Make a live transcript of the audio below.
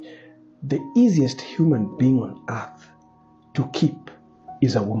the easiest human being on earth to keep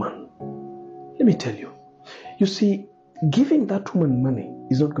is a woman. Let me tell you. You see, giving that woman money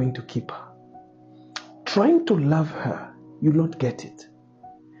is not going to keep her. Trying to love her, you'll not get it.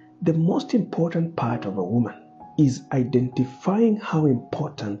 The most important part of a woman is identifying how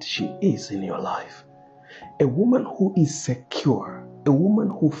important she is in your life. A woman who is secure, a woman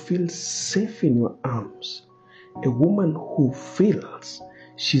who feels safe in your arms, a woman who feels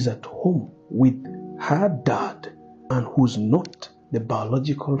she's at home with her dad and who's not the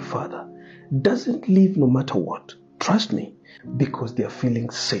biological father, doesn't leave no matter what. Trust me, because they're feeling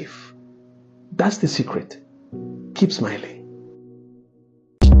safe. That's the secret. Keep smiling.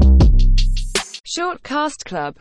 Shortcast Club.